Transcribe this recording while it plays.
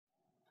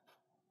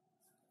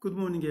Good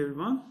morning,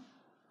 everyone.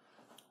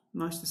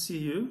 Nice to see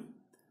you.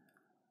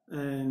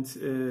 And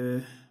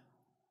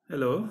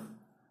hello.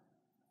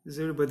 Is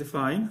everybody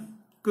fine?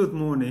 Good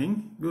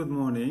morning. Good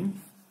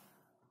morning.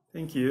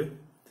 Thank you.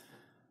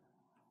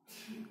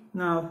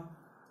 Now,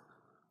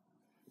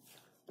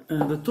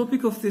 the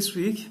topic of this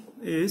week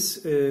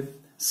is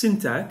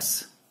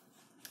syntax.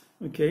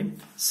 Okay,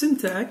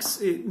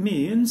 syntax, it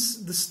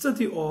means the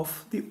study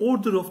of the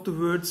order of the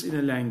words in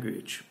a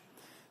language.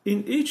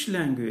 In each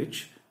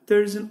language,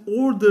 there is an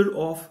order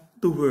of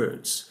the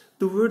words.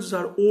 The words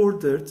are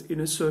ordered in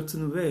a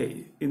certain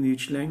way in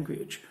each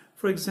language.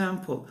 For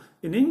example,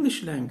 in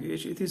English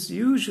language, it is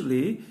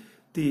usually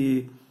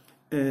the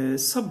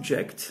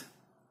subject,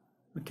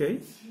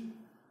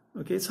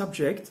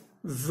 subject,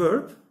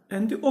 verb,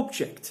 and the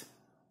object.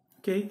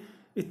 Okay,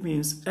 it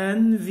means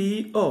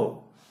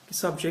NVO. The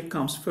subject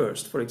comes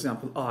first. For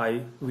example,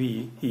 I,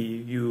 we, he,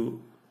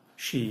 you,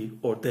 she,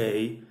 or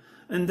they.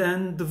 And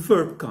then the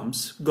verb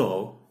comes,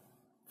 go,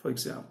 for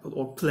example,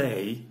 or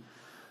play.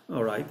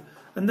 All right.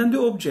 And then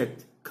the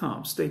object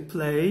comes. They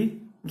play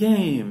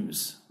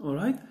games. All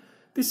right.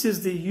 This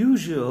is the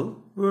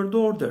usual word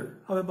order.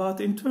 How about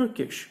in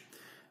Turkish?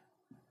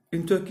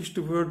 In Turkish,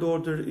 the word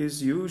order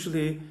is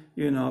usually,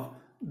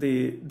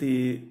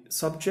 the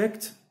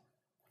subject,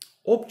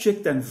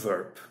 object, and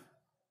verb.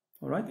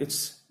 All right,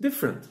 it's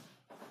different.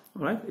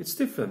 All right, it's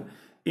different.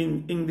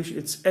 In English,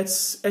 it's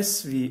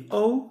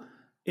SVO.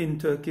 In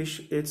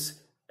Turkish, it's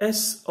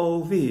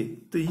SOV,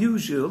 the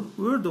usual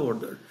word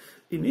order.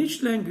 In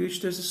each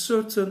language, there's a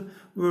certain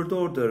word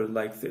order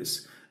like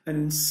this. And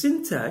in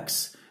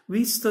syntax,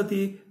 we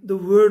study the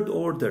word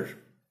order.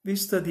 We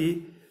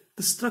study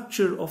the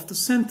structure of the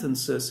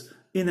sentences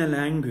in a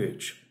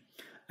language.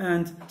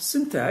 And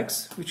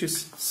syntax, which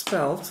is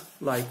spelled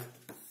like,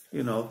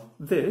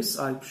 this,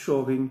 I'm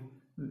showing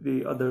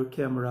the other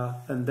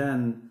camera and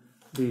then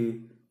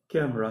the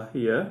camera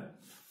here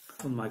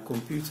on my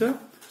computer.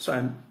 So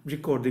I'm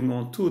recording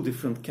on two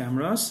different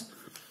cameras.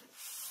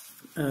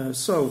 In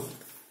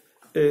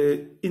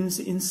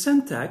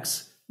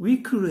syntax, we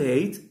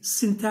create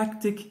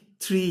syntactic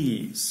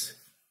trees.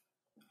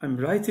 I'm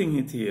writing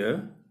it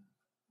here.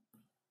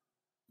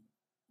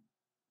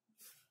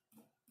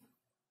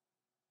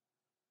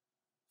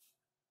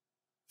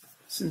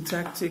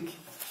 Syntactic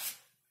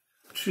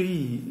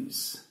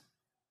trees.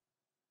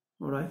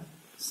 All right,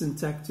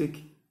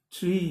 syntactic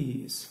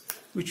trees,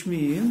 which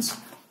means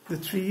the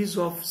trees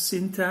of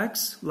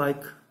syntax,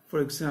 like,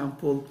 for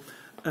example,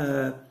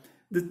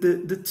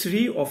 the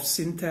tree of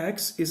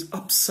syntax is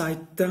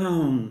upside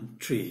down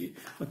tree.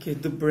 Okay,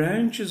 the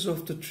branches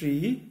of the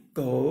tree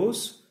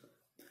goes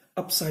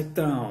upside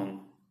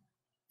down.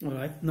 All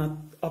right,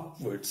 not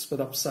upwards, but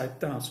upside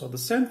down. So the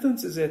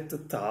sentence is at the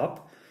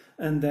top,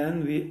 and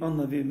then we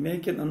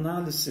make an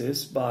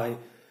analysis by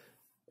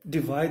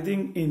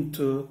dividing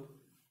into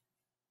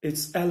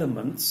its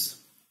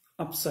elements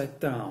upside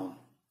down,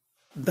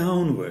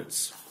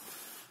 downwards.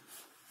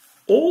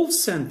 All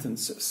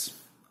sentences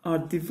are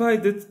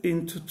divided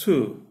into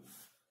two,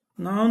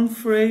 noun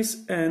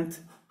phrase and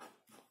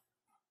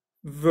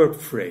verb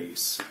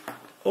phrase.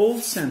 All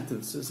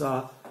sentences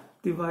are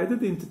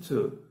divided into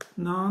two,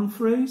 noun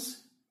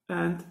phrase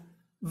and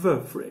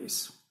verb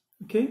phrase.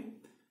 Okay?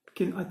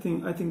 I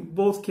think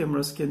both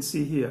cameras can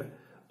see here.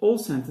 All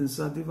sentences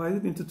are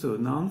divided into two,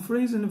 noun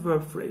phrase and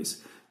verb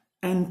phrase.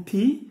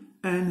 NP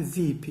and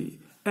VP.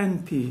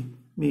 NP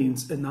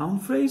means a noun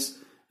phrase,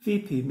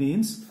 VP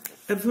means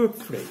a verb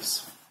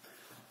phrase.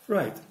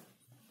 Right.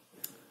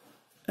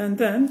 And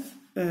then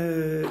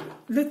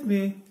let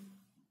me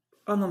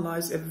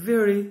analyze a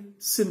very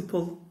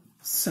simple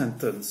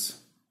sentence.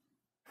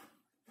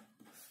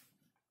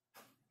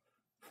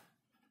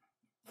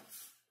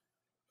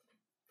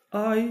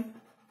 I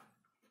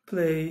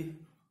play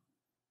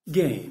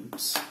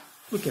games.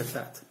 Look at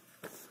that.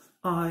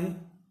 I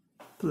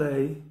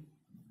play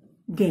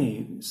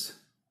games.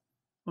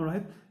 All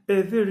right,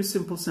 a very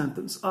simple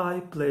sentence.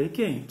 I play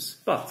games.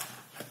 But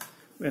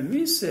when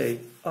we say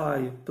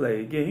I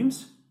play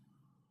games,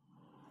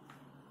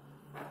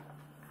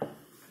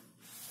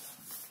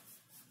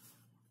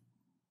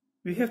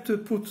 we have to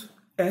put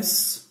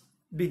S,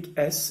 big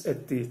S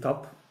at the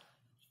top,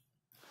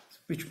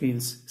 which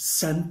means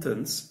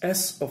sentence,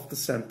 S of the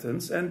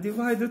sentence, and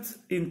divide it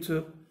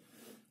into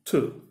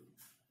two.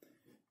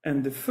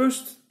 And the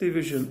first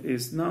division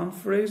is noun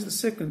phrase, the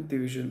second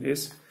division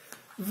is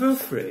verb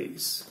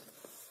phrase.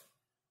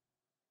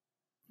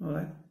 All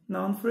right,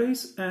 noun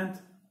phrase and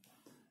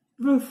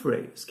verb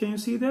phrase. Can you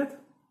see that?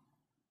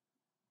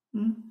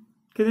 Can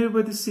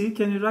everybody see?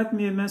 Can you write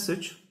me a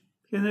message?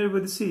 Can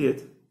everybody see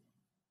it?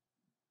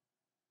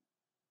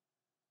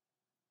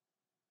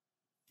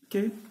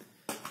 Okay.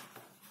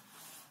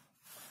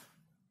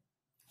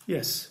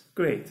 Yes,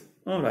 great.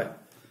 All right.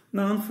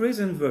 Noun phrase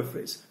and verb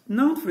phrase.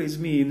 Noun phrase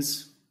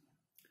means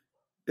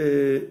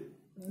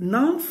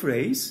noun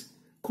phrase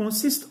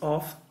consists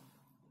of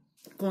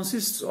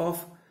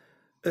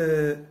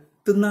the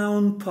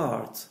noun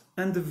part,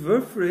 and the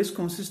verb phrase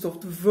consists of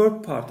the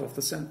verb part of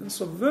the sentence.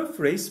 So verb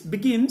phrase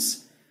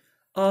begins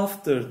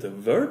after the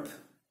verb.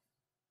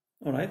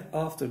 All right,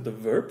 after the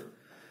verb.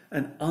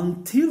 And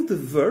until the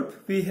verb,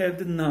 we have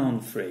the noun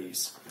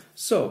phrase.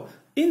 So,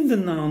 in the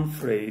noun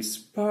phrase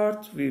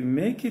part, we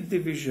make a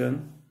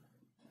division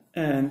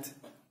and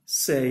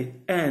say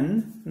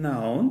an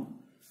noun.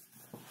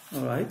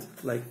 All right,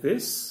 like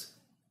this.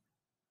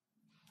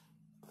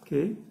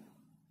 Okay.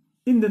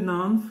 In the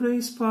noun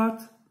phrase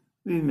part,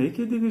 we make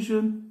a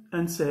division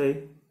and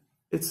say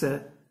it's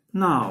a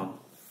noun.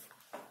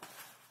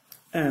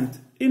 And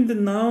in the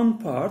noun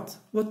part,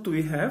 what do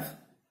we have?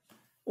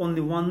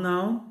 Only one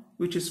noun,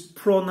 which is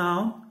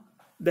pronoun.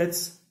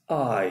 That's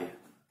I.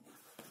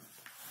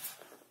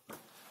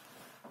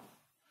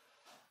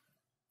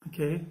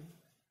 Okay,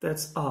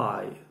 that's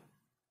I.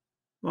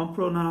 One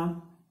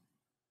pronoun,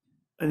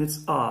 and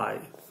it's I.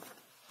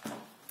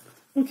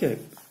 Okay,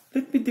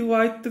 let me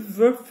divide the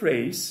verb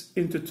phrase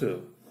into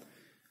two.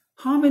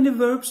 How many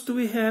verbs do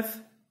we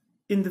have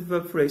in the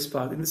verb phrase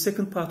part, in the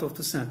second part of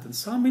the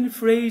sentence? How many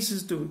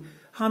verbs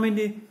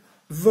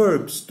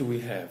do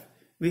we have?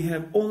 We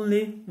have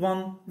only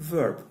one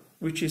verb,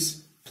 which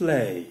is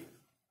play.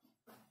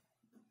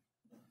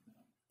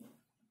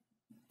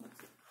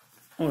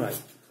 All right,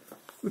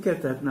 look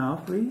at that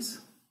now,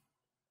 please.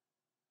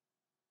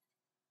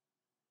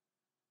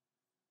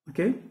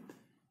 Okay,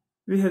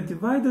 we have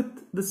divided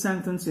the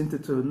sentence into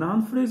two,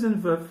 noun phrase and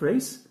verb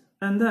phrase,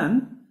 and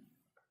then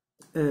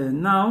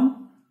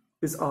noun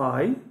is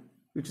I,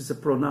 which is a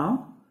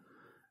pronoun,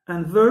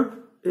 and verb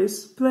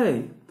is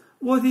play.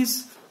 What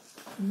is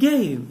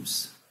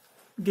games?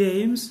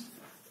 Games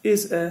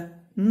is a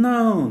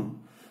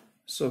noun.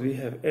 So we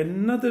have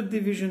another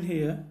division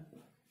here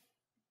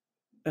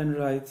and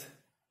write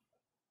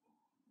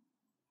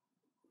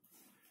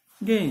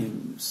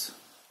games.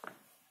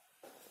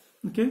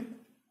 Okay?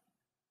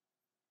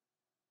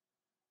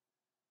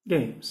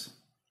 Games.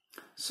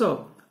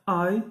 So,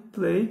 I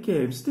play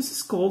games. This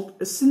is called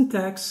a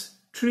syntax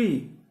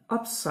tree,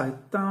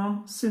 upside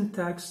down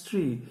syntax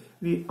tree.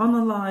 We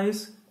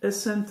analyze a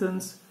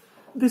sentence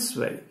this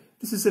way.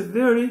 This is a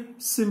very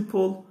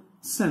simple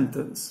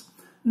sentence.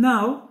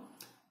 Now,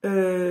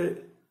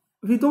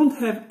 we don't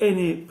have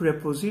any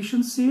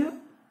prepositions here.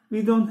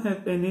 We don't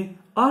have any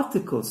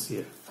articles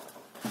here.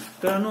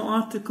 There are no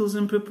articles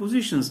and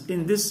prepositions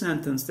in this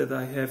sentence that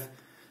I have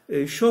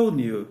shown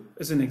you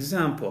as an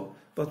example.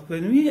 But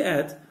when we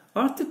add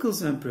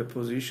articles and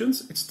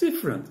prepositions, it's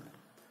different.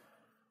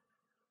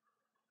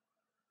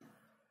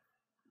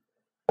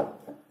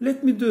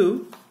 Let me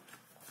do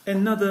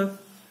another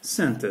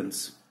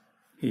sentence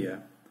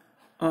here.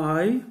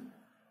 I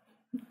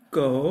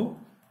go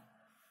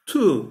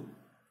to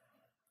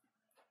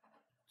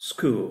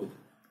school.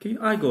 Okay,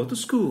 I go to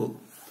school.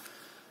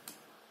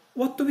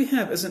 What do we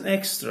have as an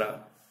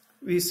extra?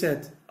 We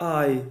said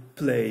I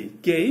play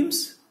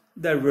games.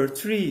 There were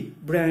three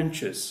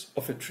branches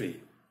of a tree.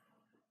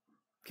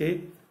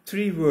 Okay,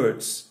 three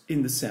words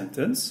in the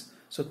sentence.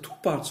 So two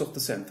parts of the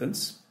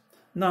sentence.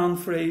 Noun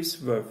phrase,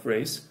 verb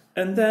phrase.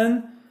 And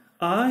then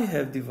I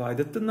have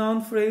divided the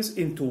noun phrase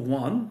into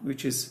one,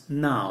 which is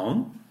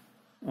noun.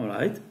 All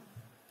right.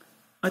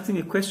 I think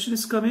a question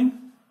is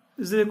coming.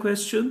 Is there a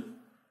question?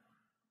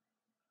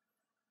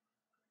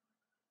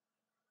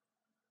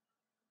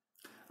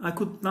 I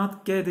could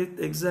not get it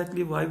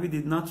exactly why we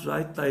did not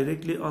write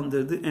directly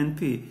under the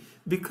NP.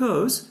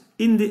 Because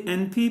in the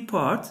NP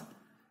part,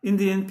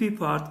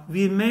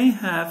 we may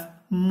have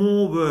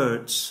more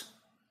words.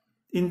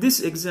 In this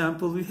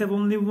example, we have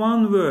only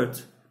one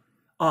word,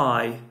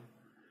 I.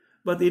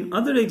 But in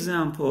other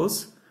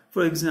examples,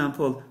 for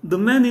example, the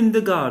man in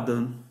the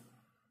garden.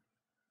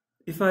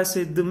 If I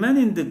say the man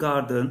in the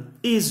garden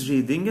is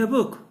reading a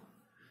book,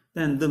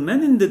 then the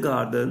man in the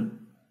garden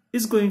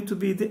is going to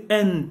be the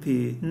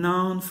NP,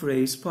 noun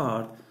phrase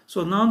part.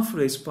 So noun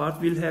phrase part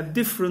will have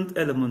different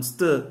elements.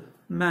 The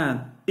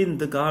man in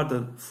the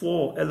garden,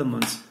 4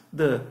 elements.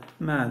 The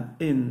man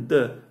in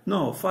the,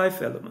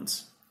 5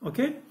 elements.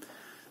 Okay?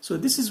 So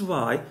this is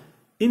why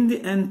in the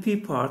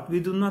NP part, we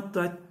do not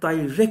write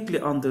directly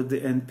under the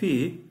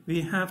NP.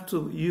 We have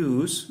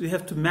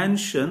to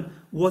mention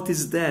what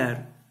is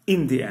there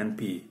in the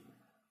NP.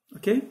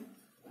 Okay?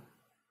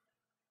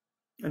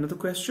 Another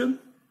question?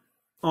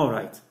 All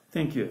right.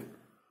 Thank you.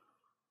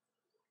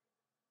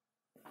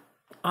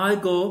 I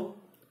go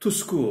to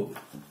school.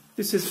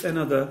 This is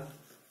another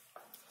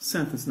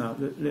sentence now.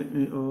 Let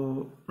me,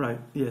 right,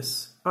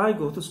 yes. I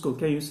go to school.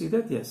 Can you see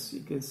that? Yes,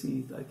 you can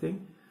see it, I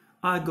think.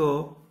 I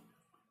go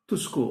to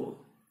school.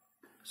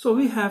 So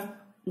we have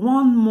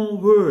one more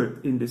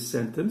word in this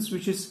sentence,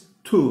 which is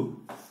to.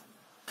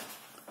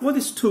 What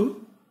is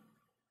to?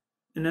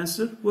 An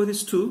answer? What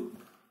is to?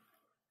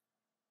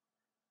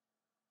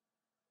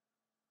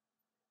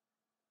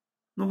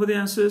 Nobody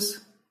answers.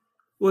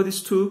 What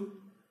is to?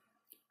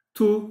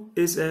 To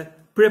is a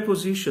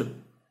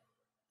preposition.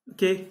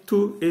 Okay,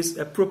 to is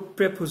a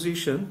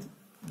preposition.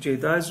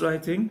 Jada is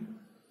writing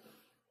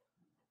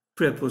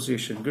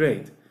preposition.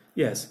 Great.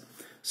 Yes.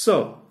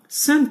 So,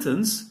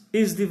 sentence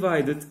is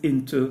divided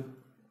into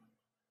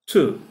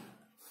two.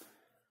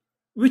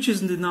 Which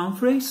is the noun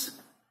phrase?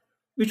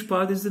 Which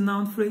part is the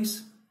noun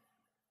phrase?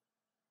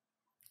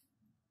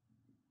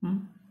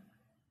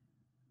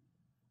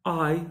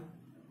 I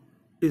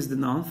is the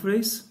noun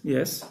phrase.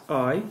 Yes,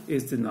 I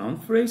is the noun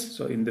phrase.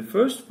 So in the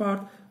first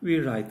part,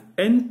 we write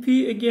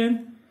NP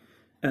again.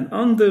 And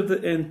under the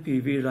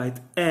NP, we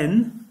write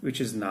N, which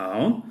is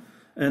noun.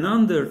 And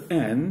under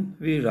N,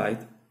 we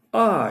write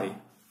I.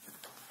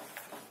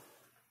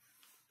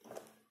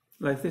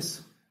 Like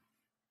this.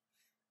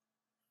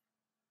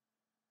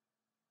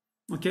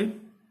 Okay?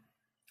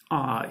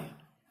 I.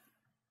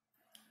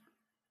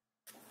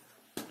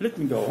 Let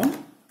me go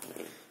on.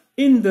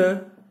 In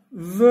the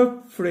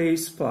verb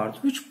phrase part,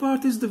 which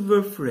part is the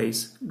verb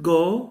phrase?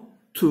 Go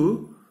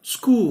to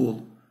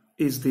school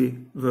is the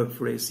verb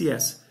phrase.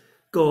 Yes.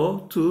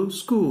 Go to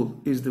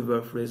school is the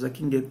verb phrase. I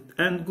can get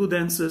and good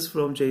answers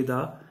from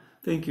Jada.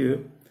 Thank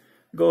you.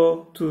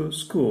 Go to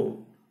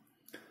school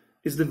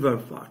is the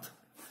verb part.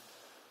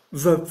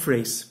 Verb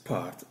phrase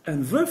part.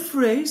 And verb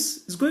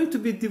phrase is going to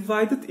be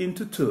divided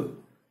into two.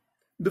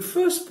 The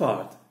first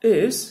part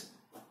is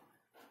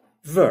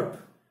verb,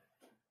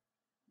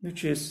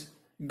 which is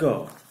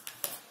go.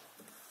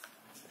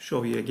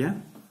 Show you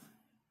again.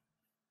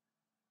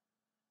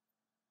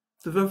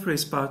 The verb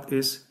phrase part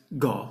is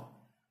go.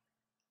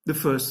 The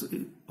first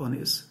one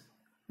is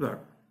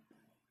verb.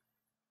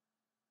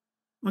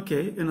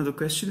 Okay, another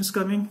question is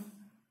coming.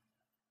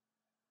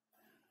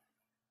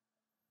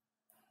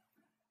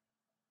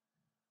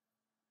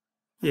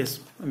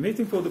 Yes, I'm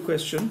waiting for the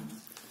question.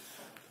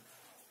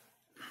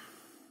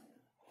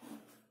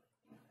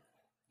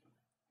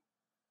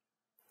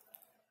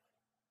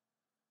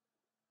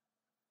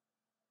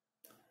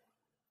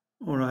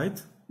 All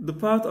right, the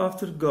part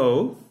after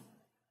go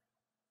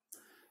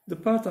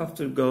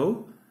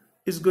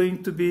is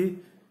going to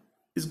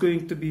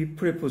be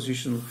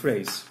prepositional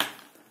phrase.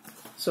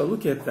 So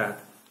look at that.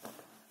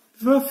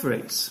 Verb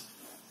phrase.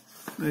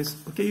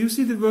 Okay, you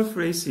see the verb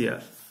phrase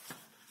here.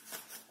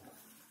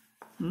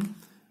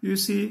 You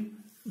see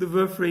the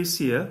verb phrase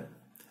here,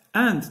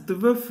 and the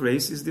verb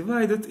phrase is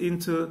divided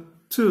into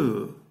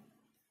two.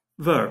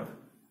 Verb,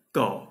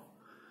 go.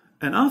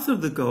 And after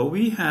the go,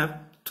 we have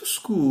to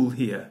school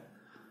here.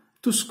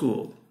 To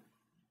school.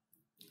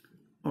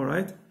 All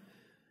right.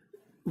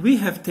 We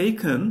have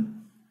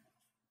taken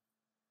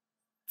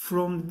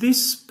from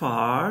this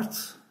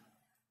part,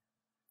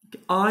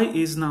 I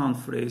is noun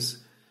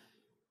phrase.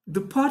 The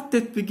part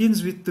that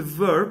begins with the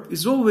verb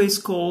is always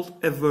called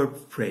a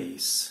verb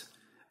phrase.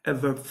 A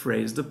verb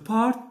phrase. The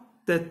part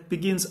that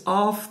begins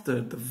after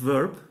the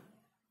verb,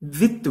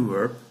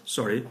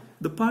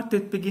 the part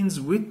that begins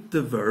with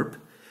the verb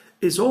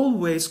is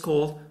always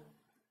called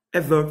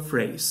a verb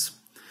phrase.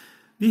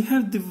 We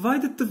have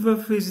divided the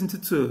verb phrase into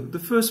two. The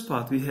first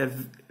part we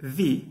have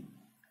V,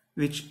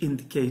 which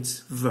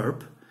indicates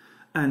verb,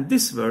 and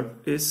this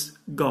verb is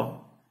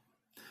go.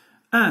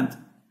 And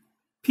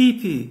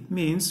PP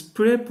means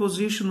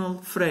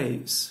prepositional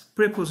phrase.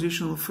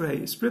 Prepositional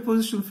phrase.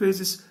 Prepositional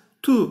phrase is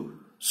to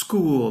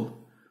school.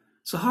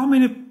 So how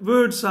many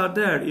words are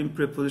there in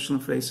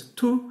prepositional phrase?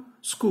 To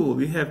school.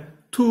 We have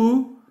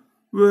two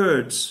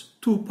words,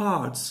 two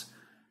parts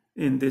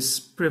in this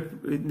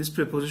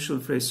prepositional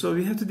phrase. So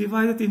we have to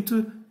divide it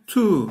into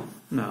two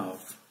now.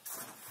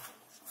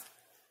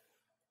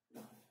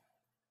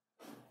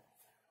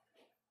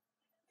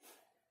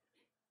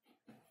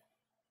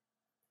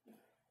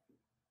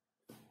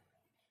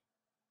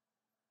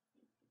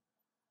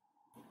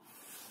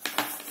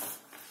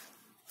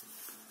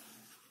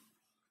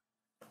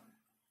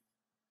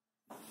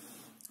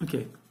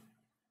 Okay.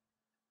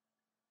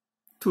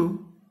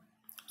 To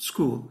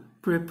school.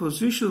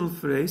 Prepositional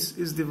phrase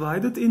is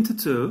divided into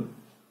two,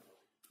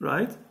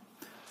 right?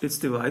 It's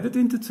divided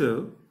into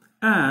two,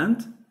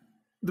 and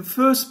the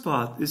first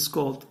part is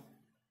called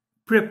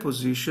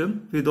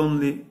preposition with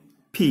only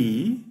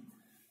P.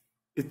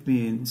 It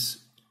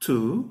means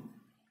to,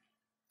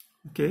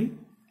 okay?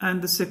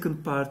 And the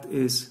second part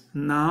is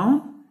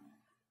noun,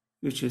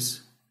 which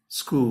is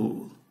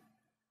school.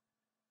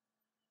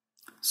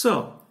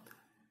 So,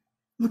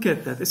 look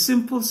at that. A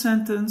simple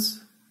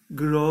sentence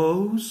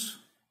grows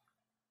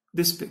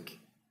this big,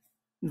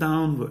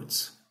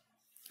 downwards.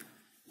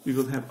 We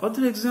will have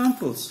other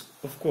examples,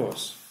 of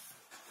course.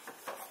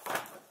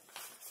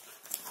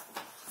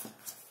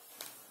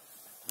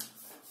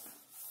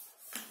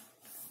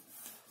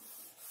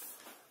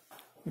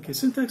 Okay,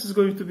 syntax is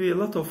going to be a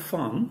lot of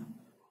fun.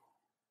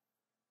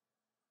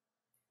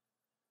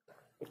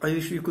 I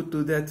wish we could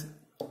do that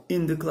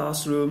in the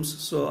classrooms,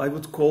 so I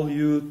would call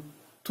you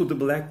to the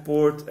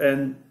blackboard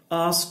and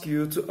ask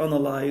you to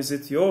analyze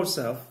it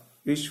yourself,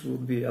 which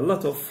would be a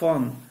lot of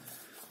fun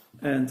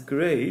and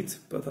great.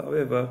 But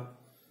however,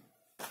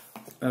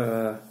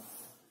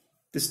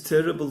 this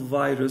terrible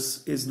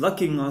virus is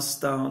locking us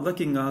down,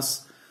 in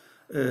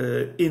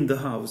the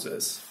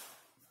houses.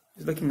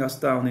 It's locking us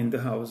down in the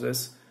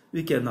houses.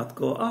 We cannot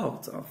go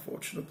out,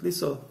 unfortunately.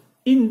 So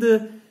in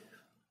the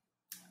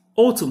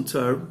autumn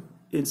term,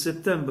 in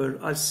September,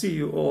 I'll see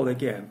you all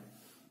again.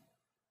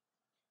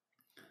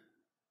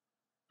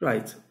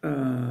 Right.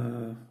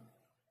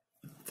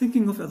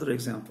 Thinking of other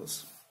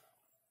examples.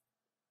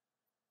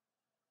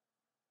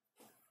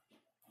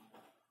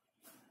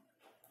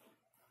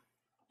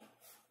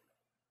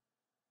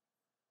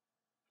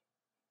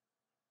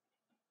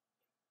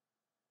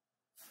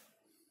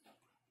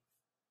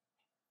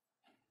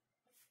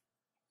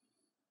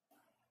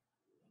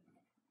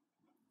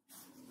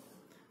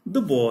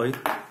 The boy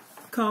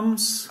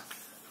comes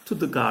to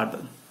the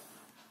garden.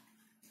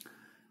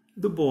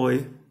 The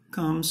boy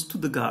comes to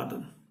the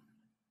garden.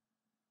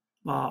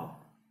 Wow,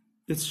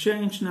 it's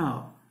changed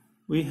now.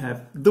 We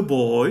have the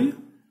boy,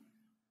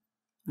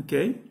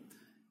 okay,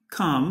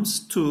 comes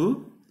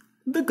to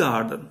the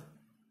garden.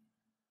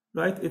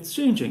 Right? It's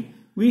changing.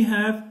 We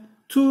have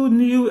two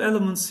new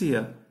elements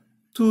here.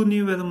 Two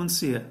new elements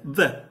here.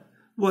 The.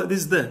 What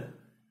is the?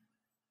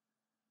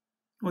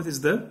 What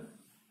is the?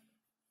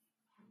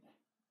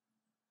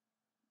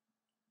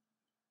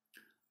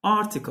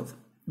 Article.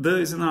 The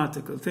is an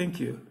article. Thank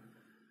you.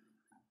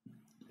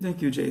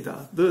 Thank you,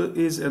 Jada. The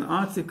is an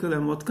article,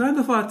 and what kind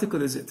of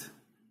article is it?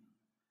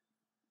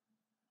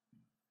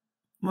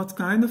 What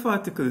kind of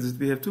article is it?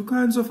 We have two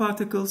kinds of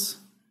articles.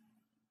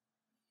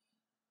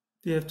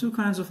 We have two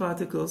kinds of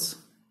articles.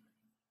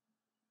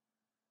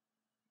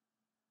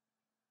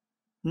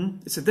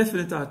 It's a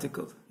definite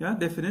article. Yeah,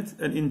 definite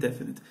and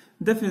indefinite.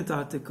 Definite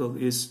article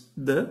is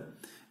the.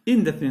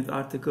 Indefinite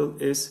article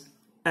is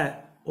a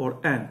or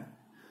an.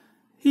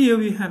 Here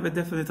we have a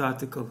definite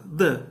article,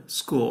 the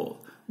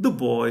school. The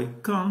boy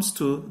comes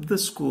to the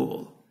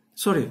school.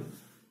 Sorry,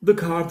 the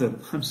garden.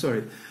 I'm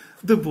sorry.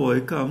 The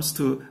boy comes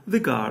to the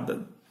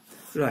garden.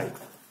 Right.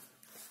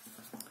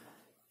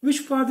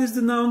 Which part is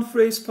the noun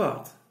phrase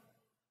part?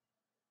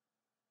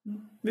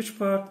 Which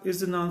part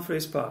is the noun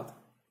phrase part?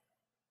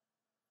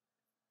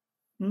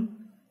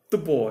 The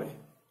boy.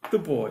 The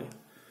boy.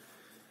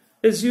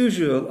 As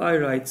usual, I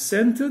write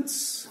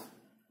sentence,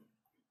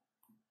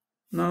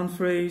 noun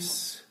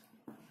phrase,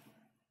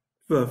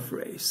 verb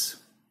phrase.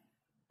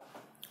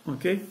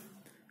 Okay?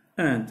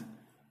 And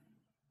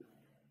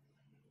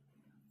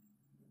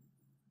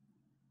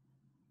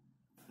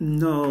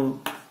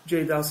no,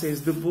 Jada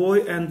says the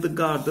boy and the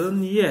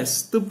garden.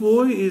 Yes, the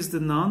boy is the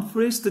noun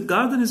phrase. The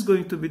garden is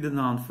going to be the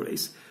noun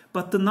phrase.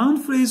 But the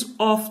noun phrase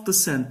of the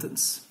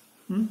sentence.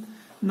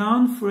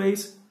 Noun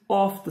phrase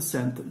of the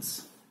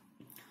sentence.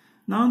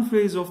 Noun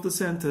phrase of the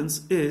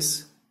sentence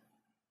is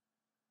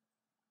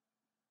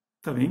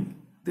coming.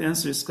 The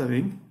answer is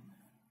coming.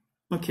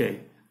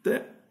 Okay.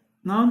 The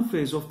noun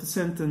phrase of the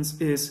sentence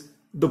is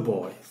the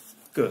boy.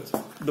 Good.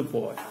 The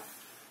boy.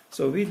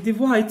 So we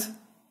divide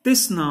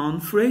this noun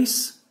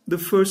phrase, the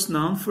first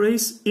noun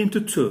phrase,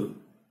 into two.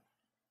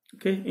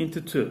 Okay,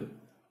 into two.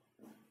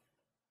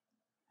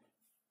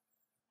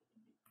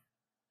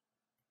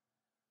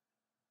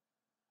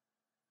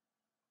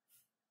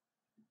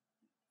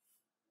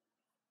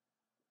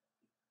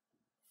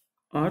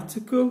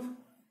 Article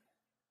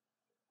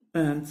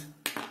and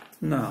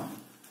noun.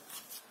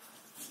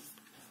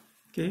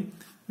 Okay,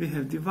 we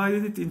have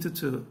divided it into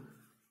two.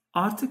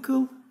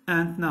 Article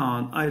and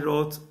noun. I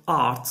wrote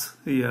art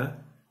here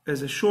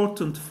as a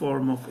shortened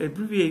form of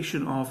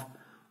abbreviation of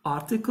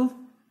article,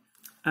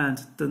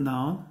 and the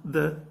noun,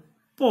 the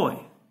boy.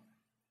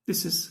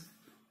 This is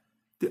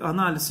the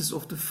analysis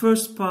of the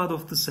first part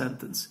of the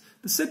sentence.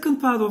 The second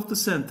part of the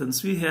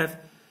sentence, we have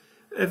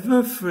a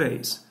verb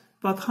phrase.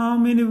 But how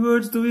many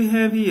words do we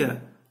have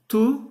here?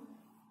 To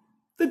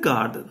the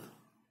garden.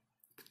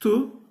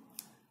 To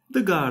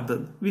the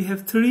garden. We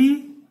have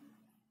three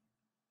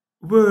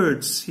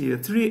words here,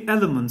 three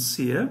elements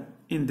here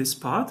in this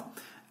part.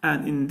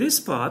 And in this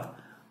part,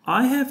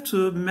 I have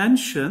to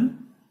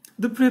mention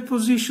the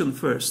preposition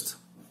first.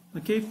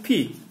 Okay,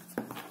 P.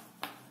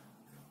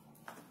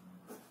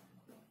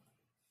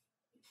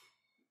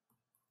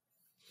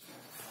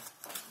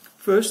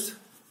 First,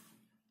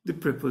 the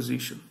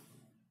preposition.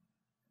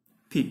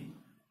 P.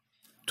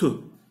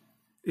 To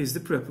is the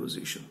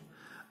preposition.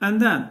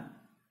 And then,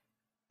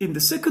 in the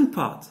second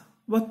part,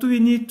 what do we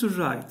need to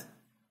write?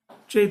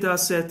 Jada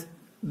said,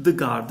 the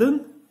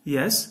garden.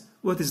 Yes.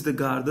 What is the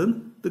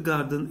garden? The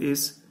garden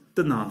is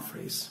the noun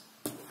phrase.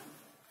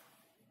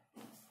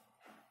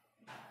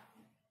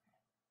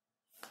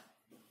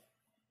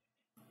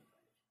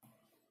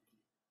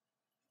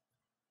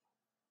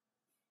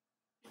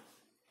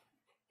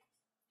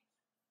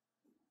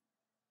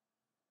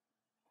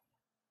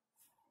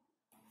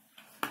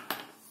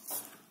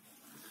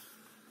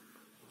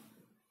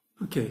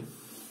 Okay,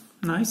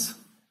 nice.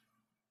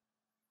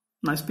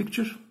 Nice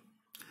picture.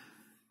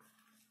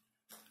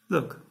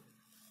 Look,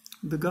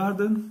 the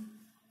garden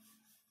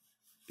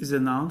is a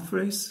noun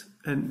phrase,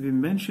 and we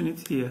mention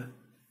it here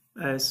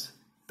as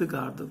the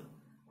garden.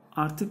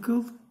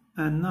 Article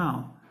and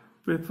noun.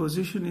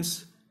 Preposition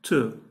is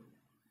to.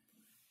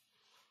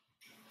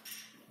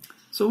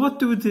 So what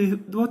do we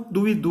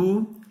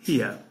do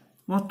here?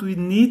 What do we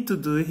need to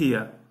do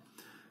here?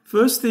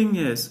 First thing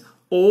is,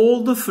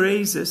 all the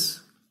phrases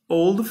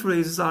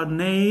are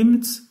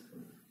named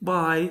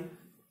by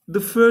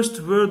the first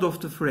word of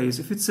the phrase.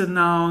 If it's a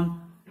noun,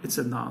 it's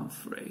a noun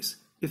phrase.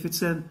 If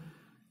it's an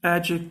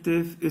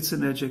adjective, it's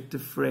an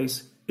adjective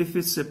phrase. If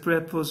it's a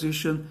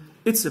preposition,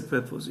 it's a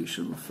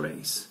prepositional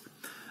phrase.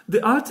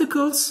 The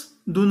articles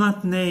do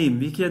not name.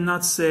 We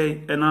cannot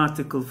say an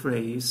article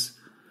phrase.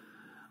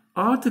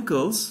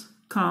 Articles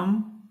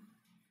come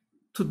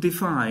to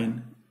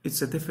define.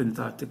 It's a definite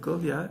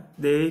article, yeah.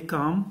 They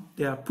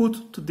are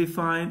put to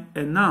define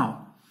a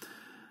noun.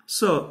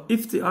 So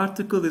if the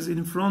article is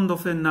in front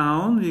of a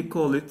noun, we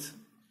call it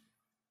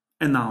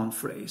a noun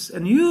phrase.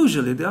 And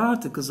usually the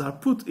articles are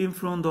put in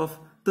front of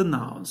the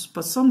nouns.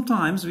 But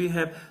sometimes we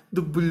have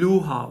the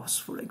blue house,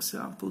 for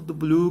example, the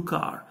blue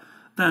car.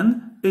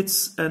 Then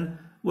it's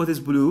what is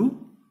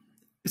blue?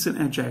 It's an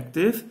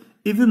adjective.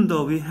 Even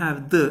though we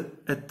have the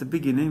at the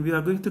beginning, we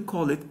are going to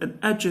call it an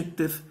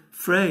adjective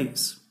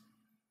phrase.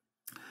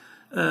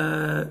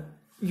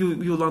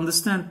 You'll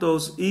understand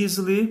those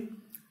easily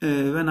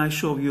when I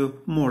show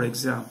you more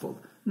example.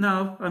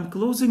 Now I'm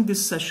closing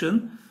this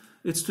session.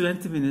 It's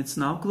 20 minutes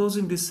now.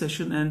 Closing this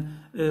session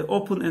and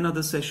open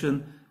another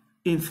session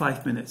in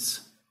 5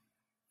 minutes.